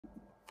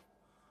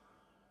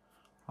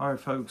Alright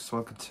folks,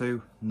 welcome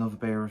to another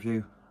beer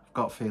review. I've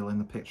got a feeling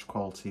the picture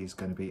quality is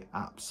going to be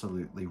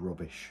absolutely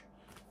rubbish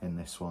in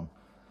this one,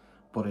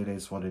 but it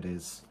is what it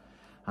is.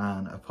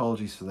 And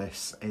apologies for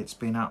this, it's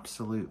been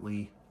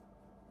absolutely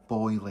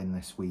boiling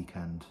this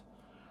weekend,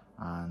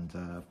 and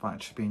I've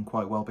actually been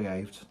quite well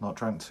behaved, not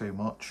drank too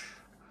much.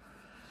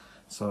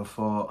 So I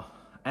thought,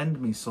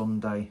 end me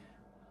Sunday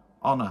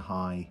on a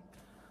high,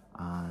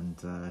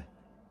 and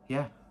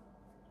yeah,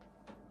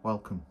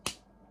 welcome.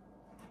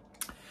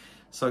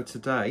 So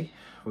today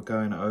we're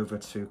going over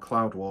to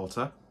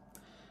Cloudwater,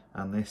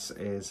 and this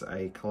is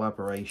a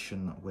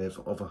collaboration with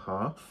Other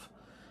Half,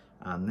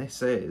 and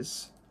this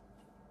is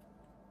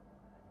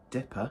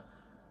DIPA,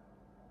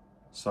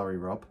 sorry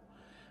Rob,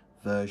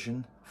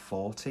 version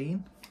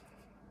 14.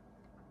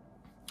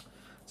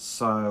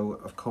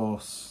 So of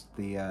course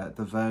the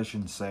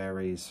version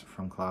series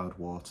from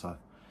Cloudwater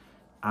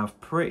have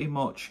pretty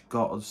much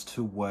got us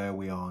to where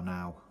we are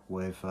now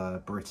with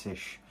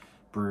British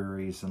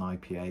breweries and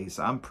IPAs,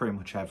 and pretty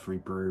much every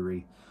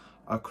brewery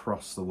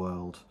across the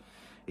world.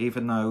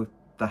 Even though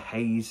the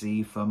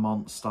hazy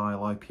Vermont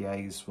style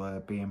IPAs were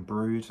being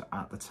brewed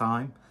at the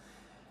time,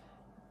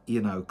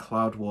 you know,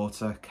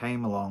 Cloudwater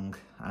came along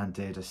and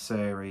did a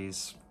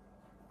series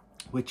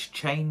which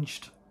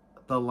changed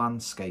the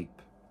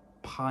landscape,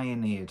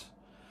 pioneered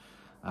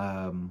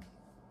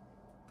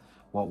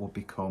what would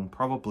become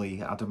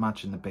probably, I'd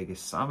imagine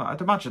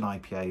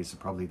IPAs are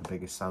probably the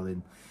biggest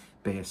selling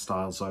beer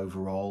styles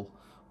overall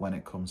when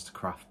it comes to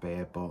craft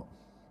beer, but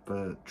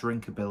the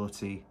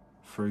drinkability,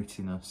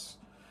 fruitiness,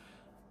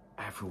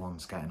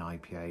 everyone's getting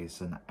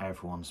IPAs and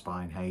everyone's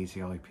buying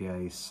hazy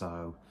IPAs.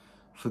 So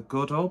for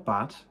good or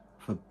bad,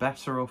 for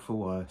better or for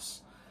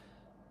worse,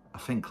 I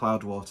think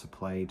Cloudwater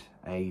played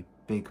a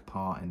big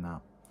part in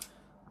that.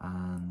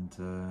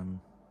 And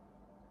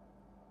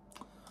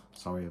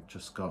sorry, I've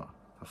just got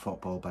a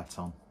football bet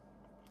on,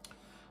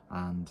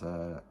 and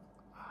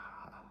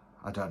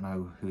I don't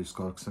know who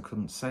scored because I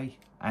couldn't see.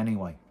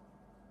 Anyway,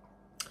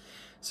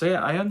 so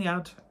yeah, I only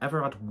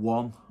ever had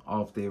one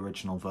of the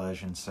original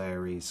version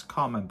series.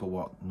 Can't remember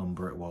what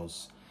number it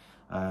was.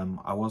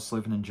 I was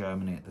living in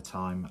Germany at the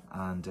time,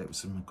 and it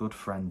was my good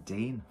friend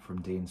Dean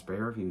from Dean's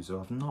Beer Reviews, who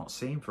I've not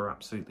seen for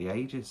absolutely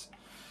ages.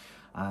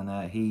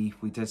 And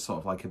we did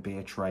sort of like a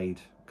beer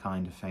trade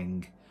kind of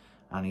thing,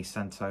 and he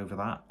sent over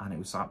that, and it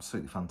was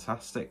absolutely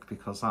fantastic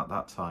because at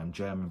that time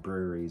German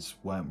breweries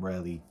weren't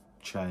really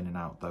churning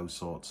out those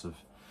sorts of,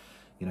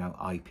 you know,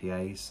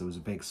 IPAs. There was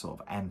a big sort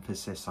of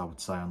emphasis, I would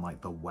say, on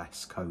like the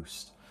West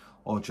Coast,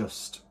 or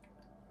just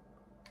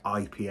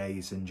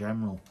IPAs in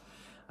general.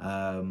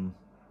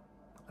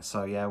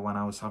 So yeah, when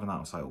I was having that, I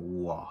was like,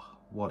 wow,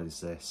 what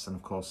is this? And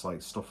of course,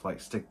 like stuff like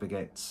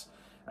Stigbergit's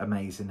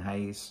Amazing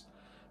Haze,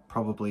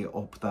 probably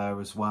up there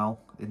as well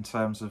in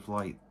terms of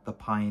like the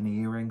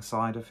pioneering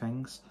side of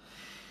things.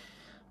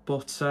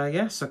 But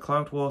yeah, so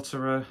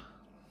Cloudwater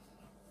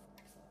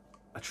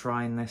are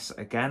trying this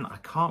again. I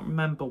can't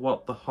remember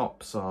what the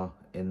hops are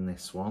in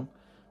this one.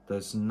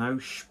 There's no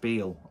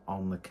spiel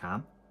on the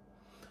can.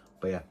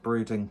 But yeah,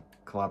 brewed in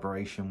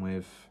collaboration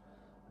with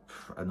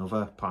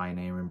another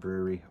pioneering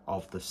brewery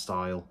of the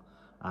style,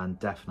 and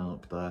definitely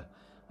up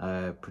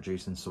there,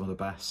 producing some of the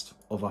best.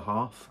 Other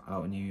Half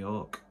out of New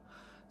York.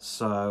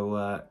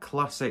 So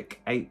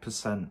classic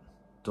 8%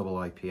 double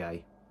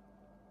IPA,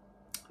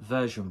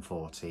 version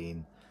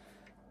 14.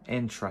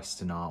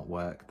 Interesting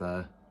artwork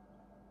there.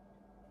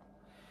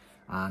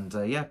 And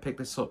yeah, picked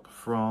this up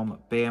from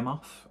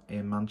Behemoth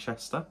in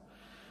Manchester.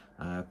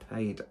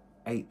 Paid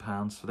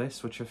 £8 for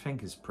this, which I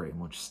think is pretty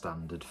much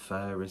standard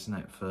fare, isn't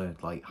it, for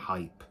like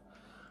hype,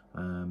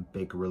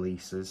 big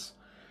releases.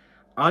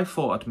 I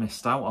thought I'd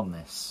missed out on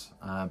this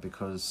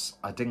because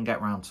I didn't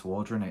get round to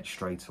ordering it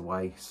straight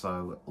away.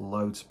 So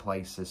loads of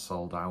places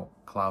sold out.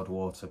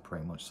 Cloudwater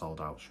pretty much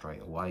sold out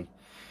straight away.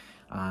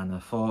 And I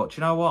thought,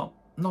 you know what,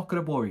 I'm not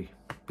going to worry,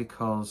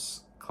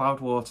 because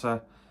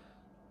Cloudwater,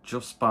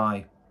 just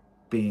by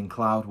being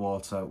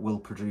Cloudwater, will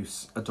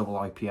produce a double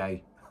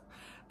IPA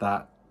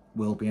that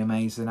will be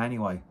amazing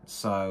anyway.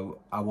 So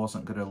I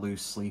wasn't going to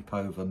lose sleep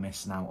over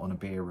missing out on a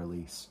beer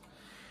release.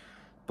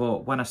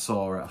 But when I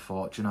saw it, I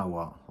thought, you know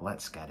what,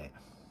 let's get it.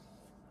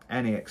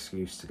 Any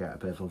excuse to get a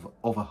bit of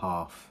Other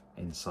Half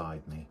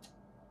inside me.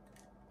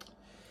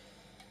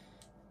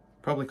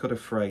 Probably could have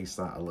phrased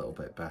that a little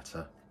bit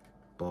better,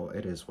 but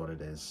it is what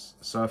it is.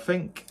 So I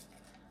think,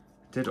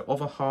 did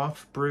Other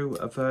Half brew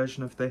a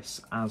version of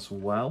this as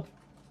well,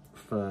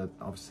 for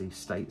obviously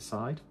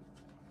stateside?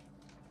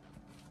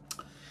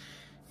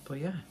 But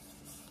yeah,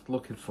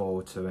 looking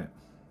forward to it.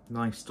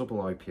 Nice double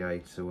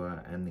IPA to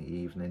end the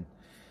evening.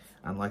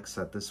 And like I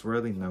said, there's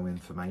really no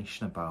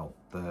information about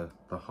the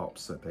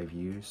hops that they've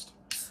used,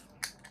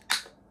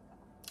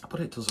 but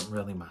it doesn't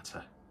really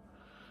matter.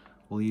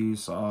 We'll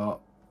use our,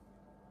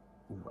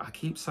 I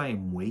keep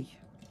saying we.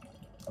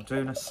 I'm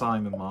doing a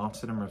Simon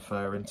Martin and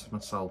referring to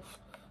myself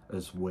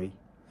as we.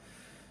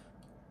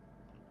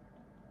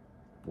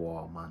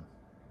 Wow, man.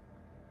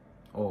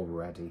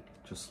 Already,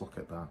 just look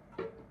at that.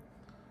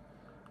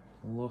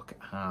 Look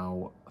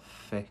how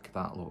thick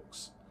that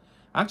looks.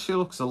 Actually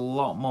looks a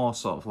lot more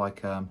sort of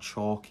like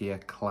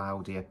chalkier,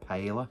 cloudier,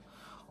 paler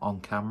on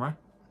camera.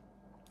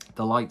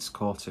 The lights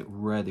caught it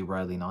really,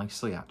 really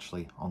nicely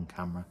actually on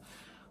camera.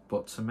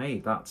 But to me,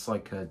 that's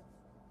like a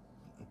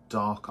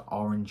dark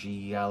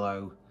orangey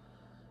yellow,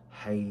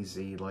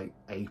 hazy, like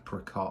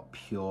apricot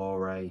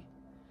puree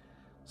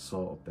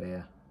sort of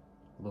beer.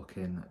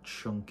 Looking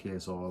chunky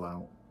as all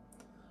out.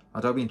 I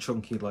don't mean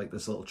chunky like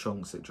there's little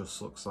chunks, it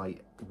just looks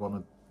like one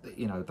of,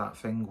 you know, that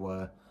thing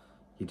where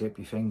you dip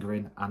your finger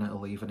in and it'll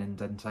leave an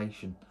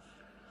indentation.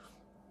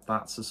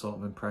 That's the sort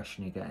of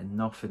impression you're getting.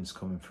 Nothing's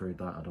coming through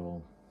that at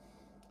all.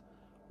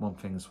 One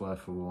thing's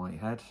worth of a white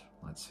head.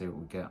 Let's see what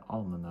we get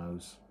on the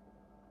nose.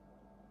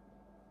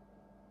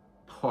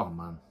 Oh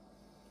man.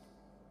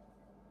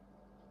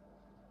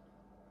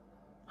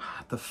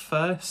 The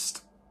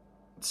first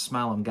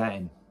smell I'm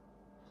getting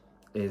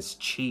is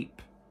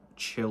cheap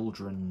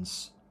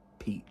children's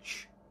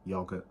peach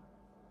yogurt.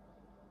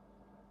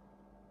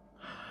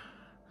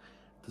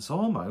 There's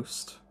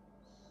almost,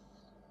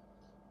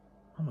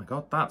 oh my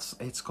god,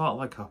 it's got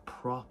like a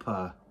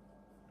proper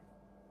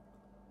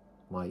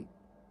like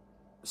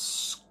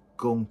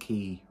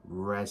skunky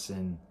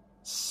resin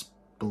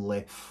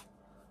spliff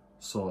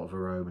sort of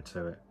aroma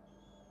to it.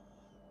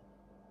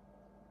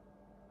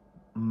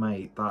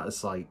 Mate, that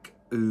is like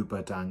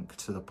uber dank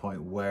to the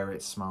point where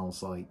it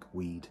smells like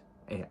weed.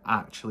 It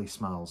actually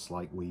smells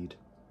like weed.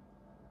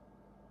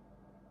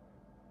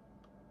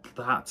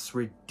 That's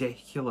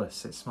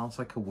ridiculous. It smells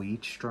like a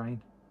weed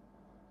strain.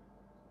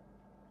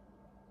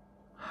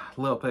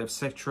 A little bit of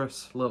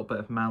citrus, a little bit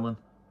of melon.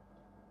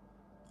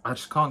 I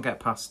just can't get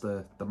past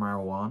the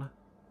marijuana.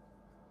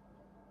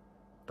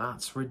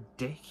 That's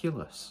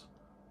ridiculous.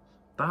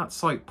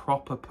 That's like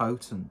proper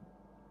potent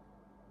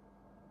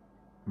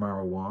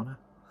marijuana.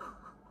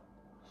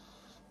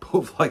 But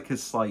with like a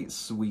slight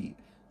sweet,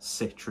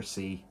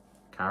 citrusy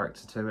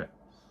character to it.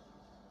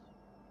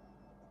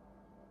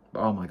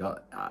 Oh my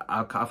god,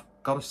 I've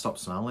got to stop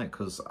smelling it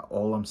because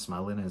all I'm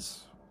smelling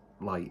is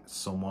like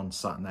someone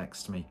sat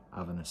next to me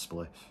having a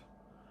spliff.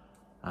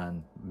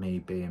 And me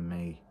being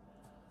me,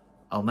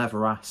 I'll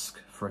never ask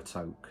for a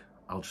toke.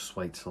 I'll just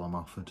wait till I'm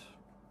offered.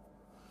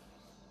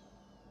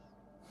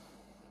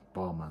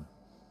 Oh man.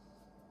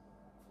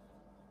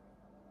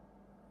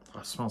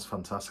 That smells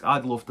fantastic.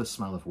 I'd love the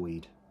smell of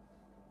weed.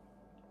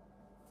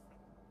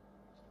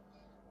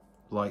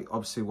 Like,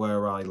 obviously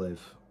where I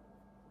live,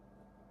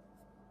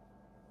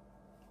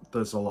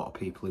 there's a lot of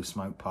people who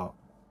smoke pot.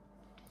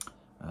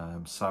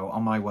 So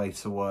on my way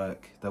to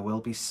work, there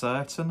will be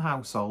certain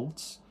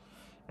households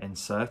in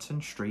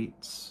certain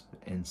streets,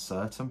 in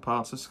certain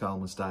parts of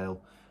Skelmersdale,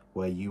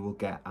 where you will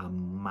get a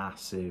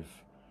massive,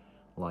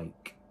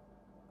 like,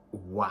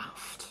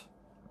 waft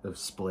of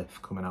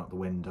spliff coming out the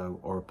window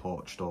or a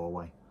porch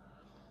doorway.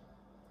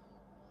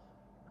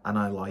 And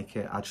I like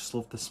it. I just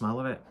love the smell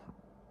of it.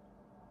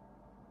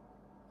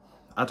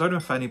 I don't know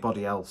if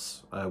anybody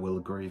else will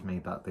agree with me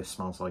that this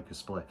smells like a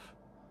spliff.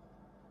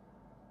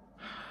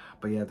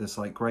 But yeah, there's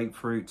like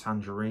grapefruit,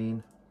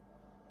 tangerine.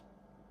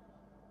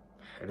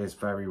 It is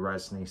very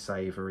resiny,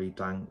 savoury,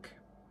 dank.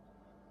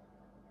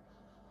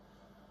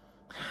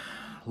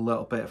 A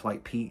little bit of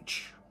like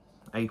peach,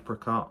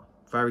 apricot.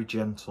 Very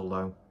gentle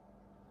though.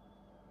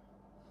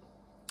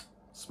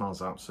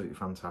 Smells absolutely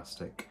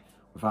fantastic.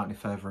 Without any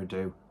further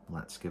ado,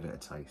 let's give it a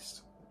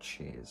taste.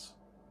 Cheers.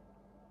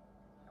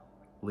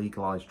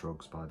 Legalised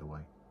drugs, by the way.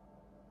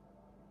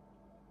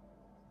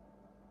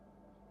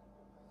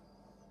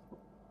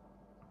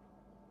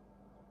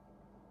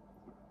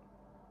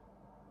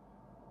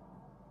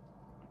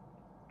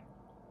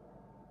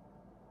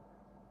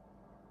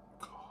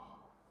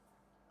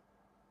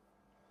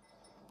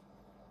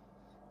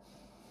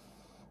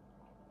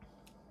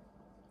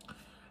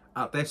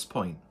 At this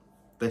point,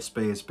 this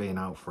beer's been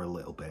out for a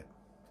little bit,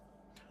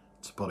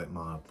 to put it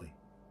mildly.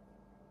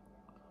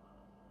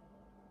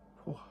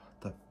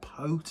 The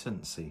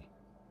potency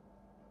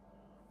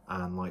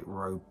and like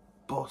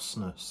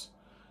robustness.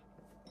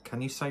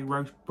 Can you say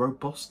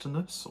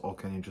robustness, or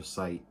can you just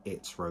say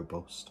it's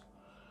robust?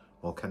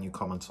 Or can you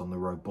comment on the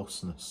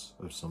robustness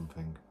of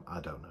something?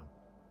 I don't know.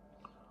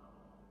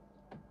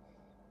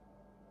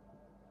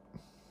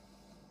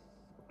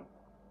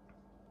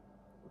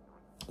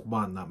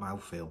 Man, that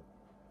mouthfeel.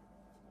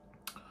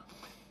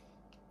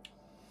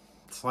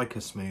 It's like a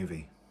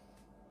smoothie.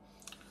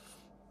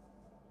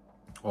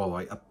 Or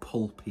like a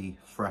pulpy,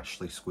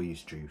 freshly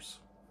squeezed juice.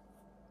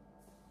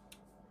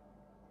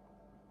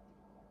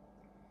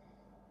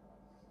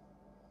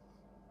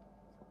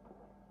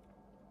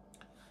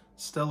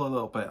 Still a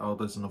little bit, oh,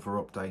 there's another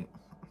update.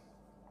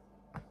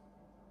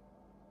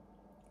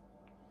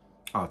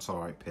 Oh, it's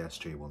alright,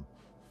 PSG one.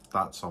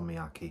 That's on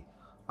Miyake.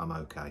 I'm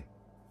okay,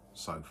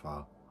 so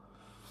far.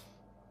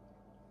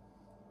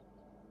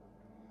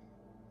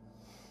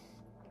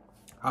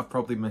 I've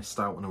probably missed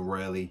out on a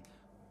really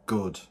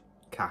good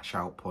cash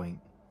out point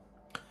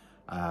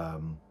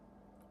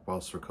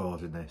whilst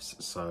recording this,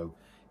 so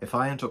if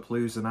I end up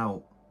losing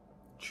out,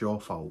 it's your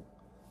fault,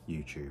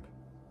 YouTube.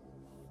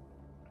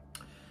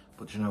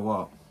 But you know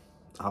what,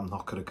 I'm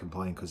not going to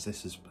complain because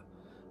this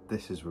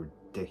is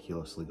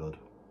ridiculously good.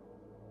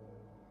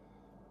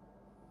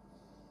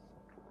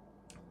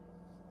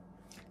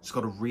 It's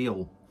got a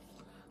real,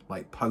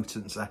 like,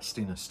 potent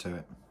zestiness to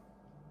it,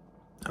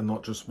 and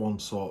not just one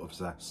sort of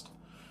zest.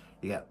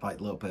 You get like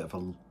a little bit of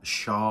a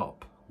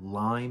sharp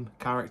lime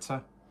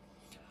character,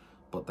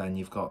 but then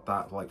you've got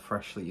that like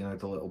freshly, you know,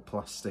 the little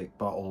plastic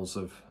bottles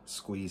of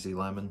squeezy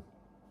lemon.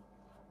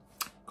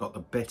 Got the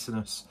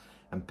bitterness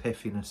and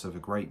piffiness of a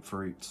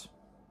grapefruit.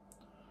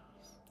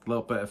 A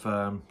little bit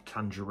of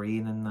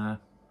tangerine in there.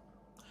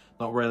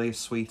 Not really as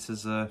sweet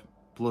as a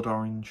blood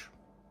orange.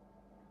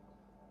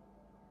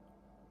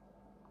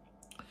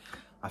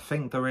 I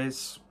think there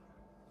is,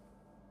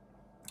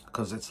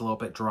 because it's a little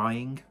bit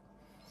drying,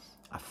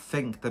 I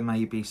think there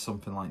may be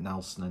something like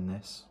Nelson in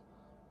this,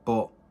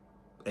 but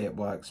it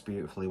works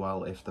beautifully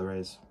well if there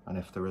is, and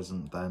if there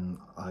isn't, then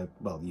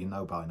well, you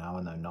know by now,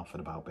 I know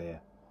nothing about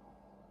beer.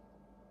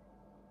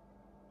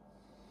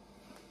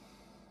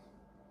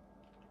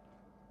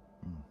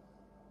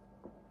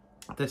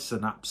 This is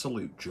an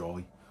absolute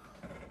joy.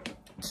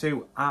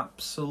 I've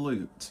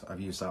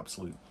used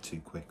absolute too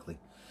quickly.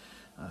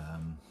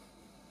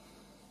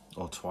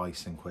 Or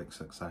twice in quick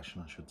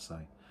succession, I should say.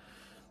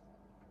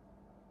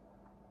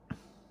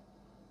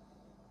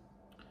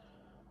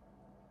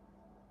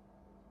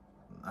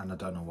 And I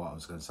don't know what I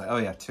was going to say. Oh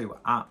yeah, 2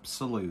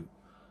 absolute,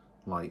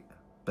 like,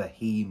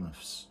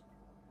 behemoths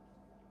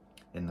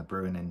in the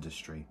brewing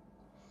industry.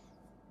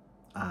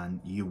 And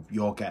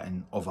you're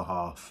getting other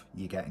half,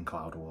 you're getting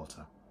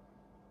Cloudwater.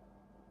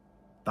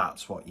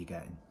 That's what you're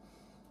getting.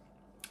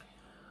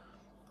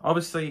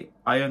 Obviously,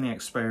 I only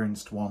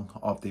experienced one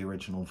of the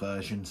original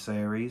version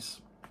series,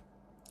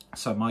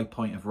 so my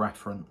point of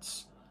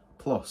reference,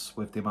 plus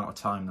with the amount of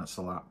time that's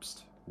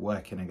elapsed,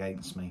 working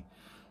against me.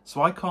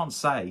 So I can't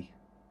say,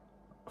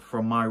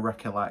 from my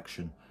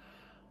recollection,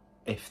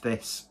 if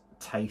this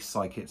tastes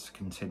like it's a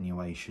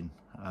continuation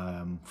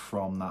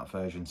from that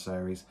version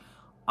series.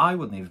 I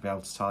wouldn't even be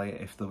able to tell you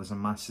if there was a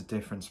massive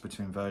difference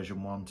between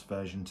version 1 to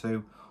version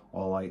 2,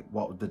 or like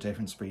what would the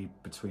difference be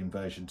between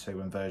version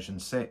 2 and version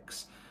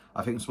 6.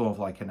 I think it's more of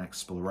like an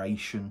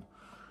exploration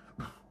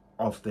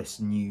of this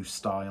new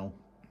style.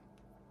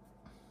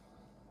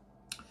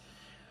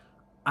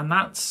 And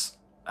that's,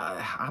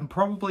 I'm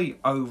probably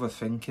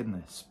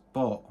overthinking this,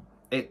 but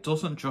it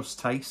doesn't just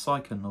taste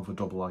like another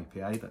double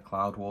IPA that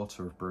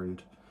Cloudwater have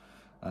brewed,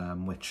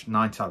 which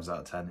 9 times out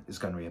of 10 is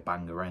going to be a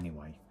banger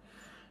anyway.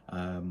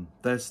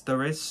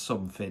 There is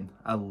something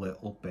a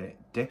little bit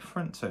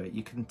different to it.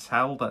 You can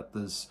tell that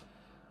there's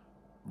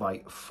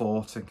like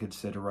thought and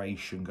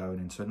consideration going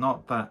into it.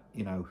 Not that,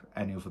 you know,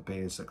 any other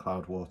beers that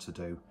Cloudwater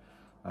do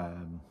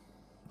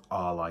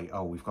are like,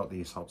 oh, we've got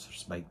these hops,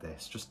 just make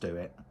this, just do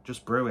it,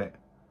 just brew it.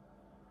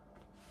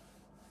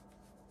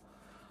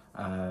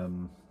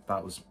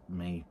 That was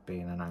me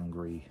being an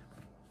angry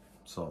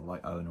sort of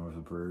like owner of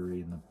a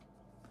brewery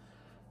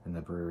in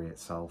the brewery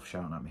itself,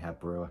 shouting at me head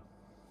brewer.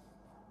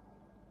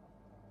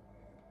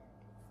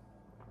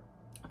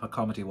 But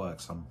comedy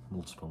works on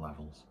multiple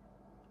levels.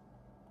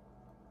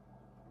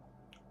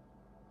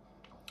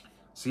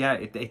 So yeah,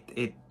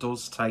 it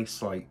does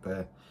taste like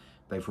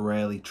they've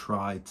really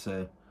tried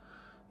to,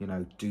 you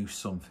know, do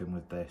something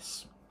with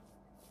this.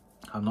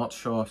 I'm not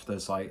sure if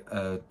there's like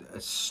a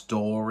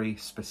story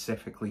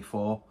specifically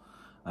for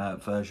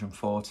version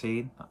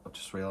 14. I've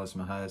just realised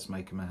my hair's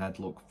making my head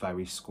look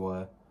very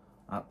square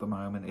at the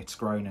moment. It's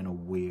grown in a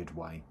weird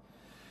way.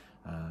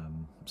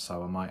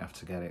 So I might have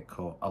to get it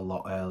cut a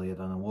lot earlier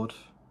than I would,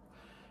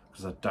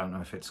 because I don't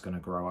know if it's going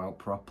to grow out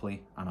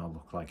properly and I'll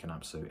look like an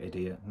absolute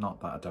idiot. Not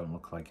that I don't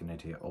look like an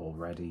idiot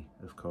already,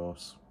 of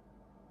course.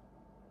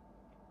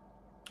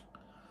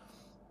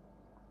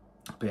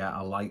 But yeah,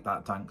 I like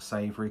that dank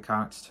savoury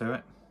character to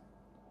it.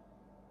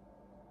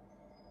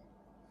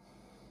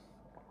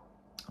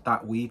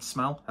 That weed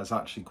smell has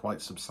actually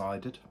quite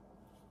subsided.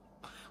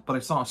 But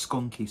it's not a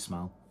skunky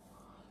smell.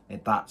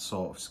 That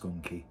sort of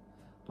skunky.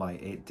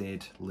 Like, it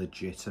did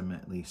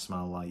legitimately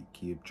smell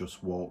like you've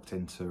just walked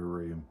into a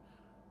room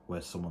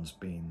where someone's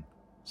been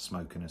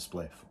smoking a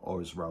spliff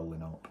or is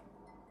rolling up.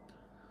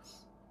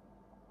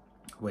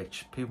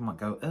 Which people might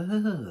go,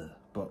 ugh,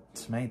 but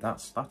to me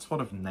that's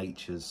one of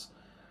nature's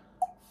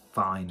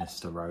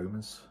finest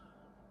aromas.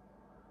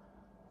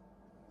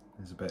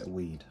 There's a bit of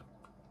weed.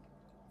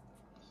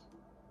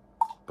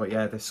 But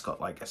yeah, this got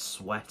like a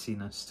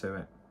sweatiness to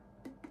it,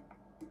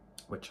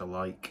 which I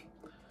like.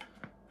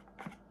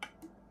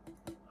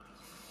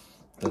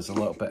 There's a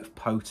little bit of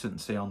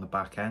potency on the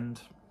back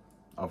end.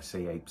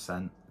 Obviously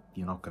 8%,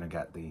 you're not going to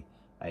get the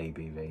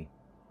ABV.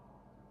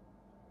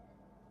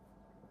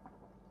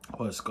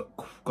 Well, it's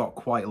got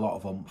quite a lot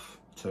of oomph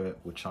to it,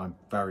 which I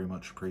very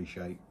much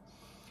appreciate.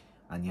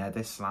 And yeah,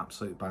 this is an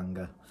absolute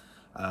banger.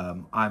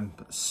 I'm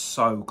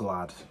so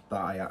glad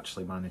that I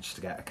actually managed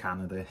to get a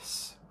can of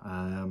this.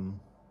 I'm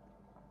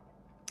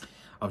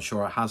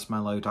sure it has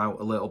mellowed out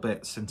a little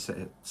bit since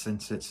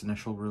its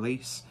initial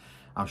release.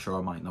 I'm sure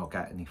I might not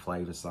get any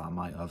flavours that I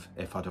might have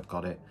if I'd have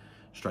got it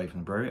straight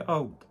from the brewery.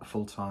 Oh,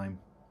 full-time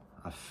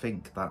I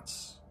think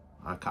that's,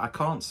 I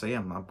can't see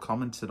them. I'm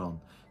commenting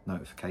on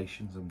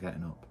notifications I'm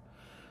getting up.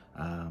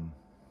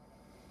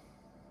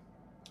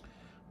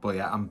 But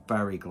yeah, I'm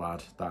very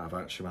glad that I've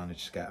actually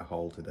managed to get a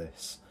hold of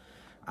this.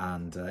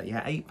 And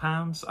yeah,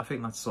 £8, I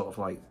think that's sort of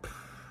like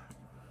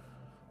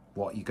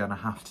what you're going to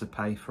have to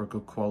pay for a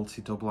good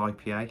quality double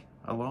IPA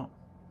a lot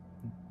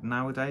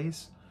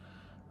nowadays.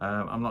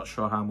 I'm not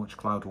sure how much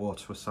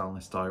Cloudwater was selling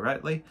this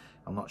directly.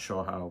 I'm not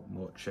sure how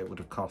much it would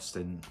have cost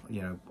in,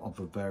 you know,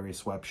 other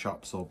various web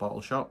shops or bottle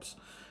shops.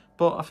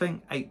 But I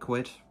think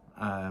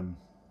 £8,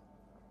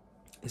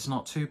 it's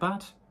not too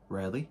bad,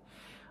 really.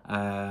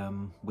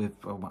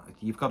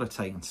 You've got to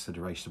take into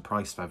consideration the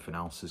price of everything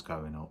else is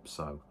going up.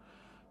 So,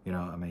 you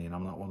know what I mean?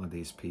 I'm not one of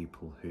these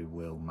people who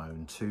will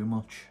moan too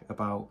much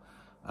about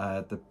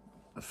the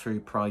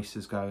food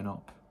prices going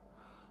up.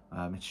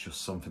 It's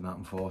just something that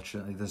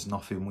unfortunately there's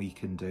nothing we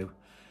can do.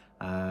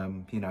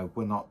 You know,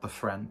 we're not the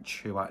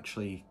French who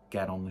actually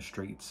get on the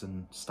streets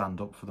and stand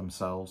up for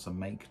themselves and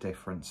make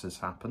differences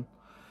happen.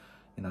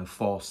 You know,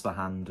 force the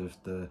hand of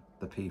the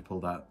people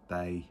that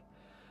they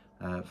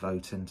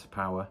vote into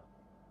power.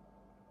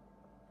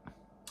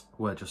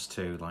 We're just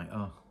too like,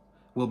 oh,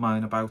 we'll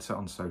moan about it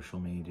on social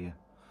media.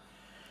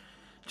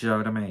 Do you know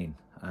what I mean?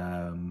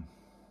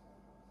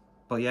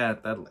 But yeah,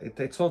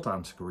 it's all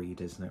down to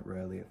greed, isn't it,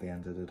 really, at the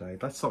end of the day?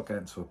 Let's not get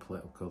into a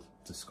political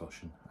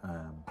discussion.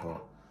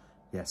 But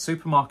yeah,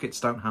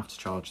 supermarkets don't have to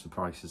charge the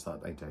prices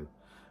that they do.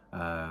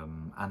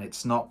 And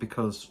it's not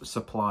because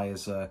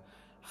suppliers are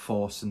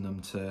forcing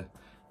them to,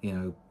 you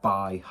know,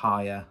 buy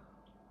higher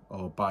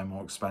or buy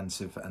more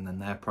expensive and then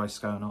their price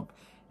going up.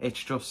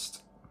 It's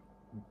just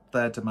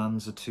their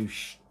demands are too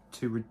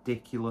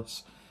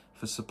ridiculous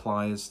for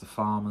suppliers, the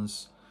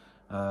farmers.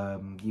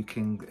 You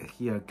can,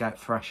 you know, get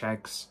fresh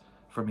eggs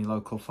from your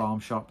local farm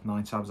shop.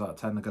 9 times out of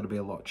 10 they're going to be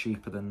a lot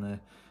cheaper than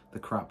the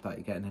crap that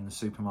you're getting in the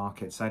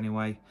supermarkets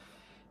anyway.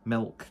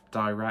 Milk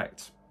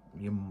direct,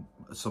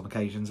 some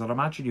occasions I'd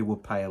imagine you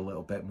would pay a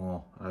little bit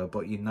more,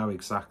 but you know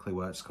exactly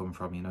where it's come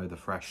from. You know the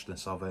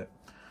freshness of it.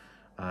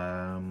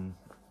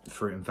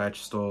 Fruit and veg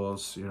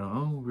stores, you know,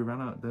 oh, we ran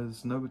out,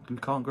 we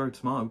can't grow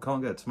tomato, we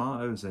can't get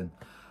tomatoes in.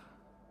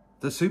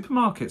 The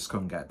supermarkets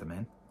couldn't get them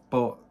in,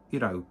 but you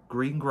know,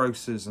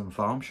 greengrocers and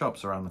farm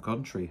shops around the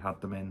country had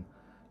them in,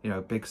 you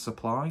know, big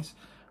supplies.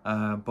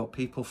 But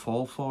people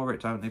fall for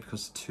it, don't they,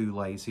 because they're too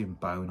lazy and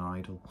bone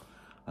idle.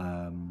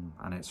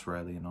 And it's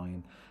really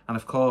annoying. And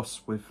of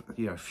course, with,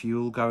 you know,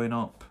 fuel going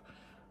up,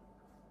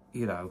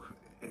 you know,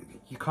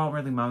 you can't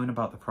really moan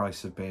about the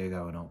price of beer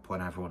going up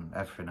when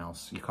everything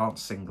else, you can't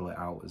single it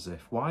out as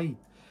if, why,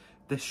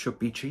 this should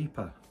be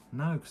cheaper.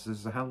 No, because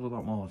there's a hell of a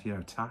lot more, you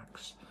know,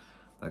 tax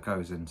that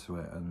goes into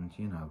it. And,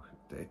 you know,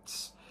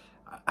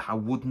 I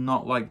would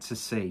not like to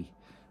see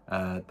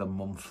the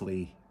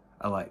monthly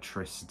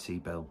electricity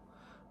bill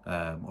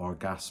or a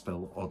gas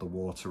bill or the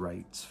water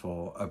rates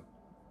for a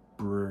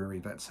brewery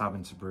that's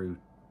having to brew,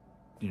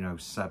 you know,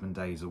 7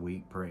 days a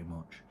week pretty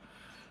much.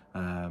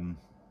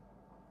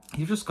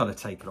 You've just got to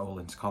take it all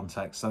into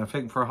context. And I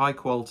think for a high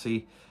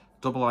quality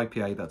double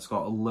IPA that's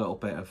got a little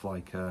bit of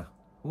like a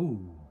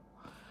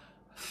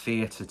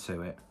theatre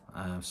to it,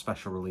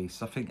 special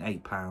release, I think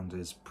 £8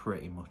 is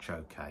pretty much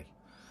okay.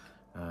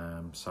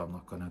 So I'm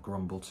not going to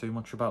grumble too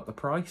much about the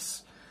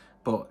price.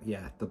 But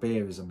yeah, the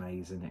beer is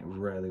amazing. It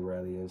really,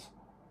 really is.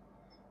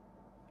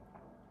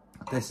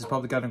 This is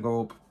probably going to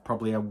go up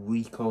probably a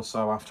week or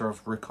so after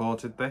I've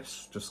recorded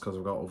this, just because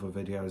I've got other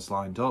videos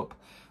lined up.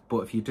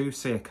 But if you do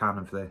see a can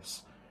of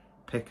this,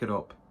 pick it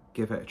up,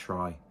 give it a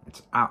try.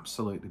 It's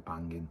absolutely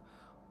banging.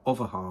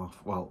 Other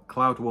half, well,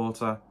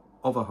 Cloudwater,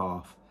 other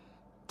half,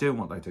 doing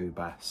what they do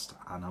best.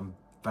 And I'm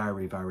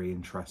very, very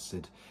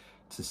interested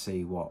to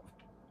see what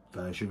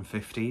version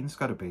 15 is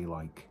going to be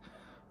like.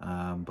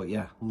 But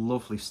yeah,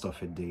 lovely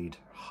stuff indeed.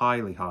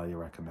 Highly, highly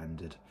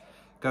recommended.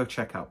 Go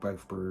check out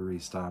both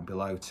breweries down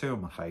below. 2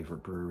 of my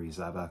favourite breweries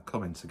ever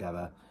coming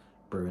together,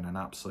 brewing an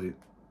absolute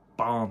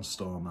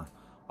barnstormer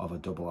of a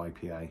double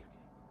IPA.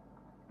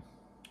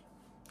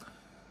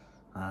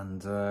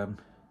 And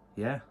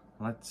yeah,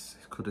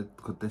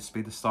 could this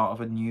be the start of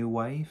a new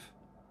wave?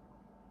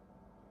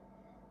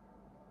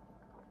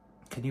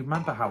 Can you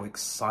remember how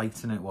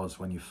exciting it was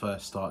when you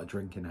first started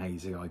drinking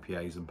hazy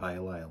IPAs and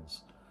pale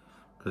ales?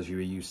 Because you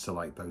were used to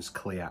like those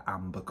clear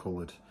amber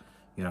coloured,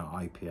 you know,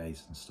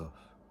 IPAs and stuff.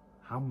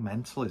 How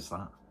mental is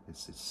that?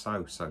 It's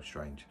so, so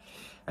strange.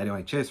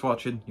 Anyway, cheers for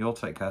watching. You all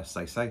take care,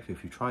 stay safe.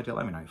 If you tried it,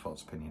 let me know your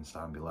thoughts, opinions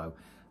down below.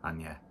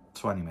 And yeah,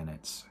 20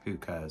 minutes, who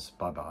cares?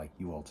 Bye bye,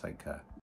 you all take care.